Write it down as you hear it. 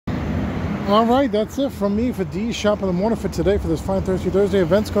All right, that's it from me for D Shop in the morning for today for this fine Thursday.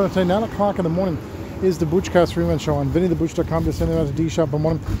 Events going to today 9 o'clock in the morning is the Boochcast rerun show on VinnyTheBooch.com. Just sending out to D Shop in the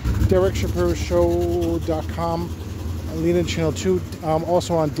morning. DerekShapiroShow.com. Lean in Channel 2.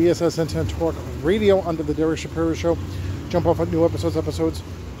 Also on DSS Internet Talk Radio under the Derek Shapiro Show. Jump off at new episodes, and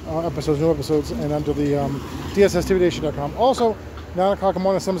under the DSSTVNation.com. Also, 9 o'clock in the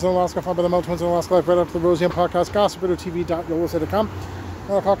morning, Simmons in Alaska, followed by the Mel Twins in Alaska Live, right after the Roseanne podcast, GossipRadioTV.YOLOSA.com.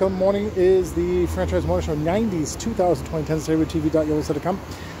 9 o'clock in the morning is the Franchise Morning Show 90s, 2020, 10TV.YOLOSA.com.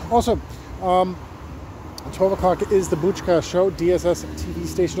 Also, 12 o'clock is the Boochcast Show,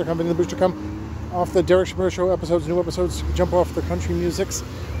 DSSTVStation.com, VinnyTheBooch.com. Off the Derek Shapiro Show episodes, new episodes, jump off the Country Musics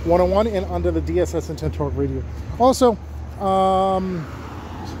 101 and under the DSS Intent Talk Radio. Also,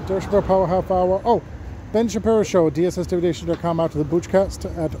 Derek Shapiro Power Half Hour. Oh, Ben Shapiro Show, DSSTVNation.com out to the Boochcast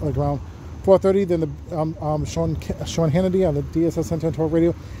at around 4:30. Then the Sean Hannity on the DSS Intent Talk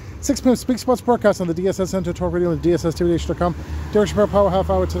Radio. 6 p.m. Speak Sports broadcast on the DSS Intent Talk Radio and DSSTVNation.com. Derek Shapiro Power Half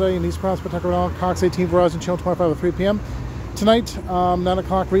Hour today in East Providence, Pawtucket, Rhode Island, Cox 18, Verizon Channel 25 at 3 p.m. Tonight, 9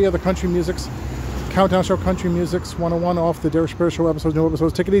 o'clock, the Country Musics. Countdown Show, Country Musics 101 off the Derek Shapiro Show episodes, new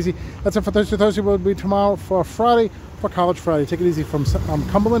episodes. Take it easy. That's it for Thursday. Thursday will be tomorrow for Friday, for College Friday. Take it easy from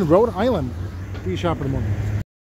Cumberland, Rhode Island. Be Shop in the morning.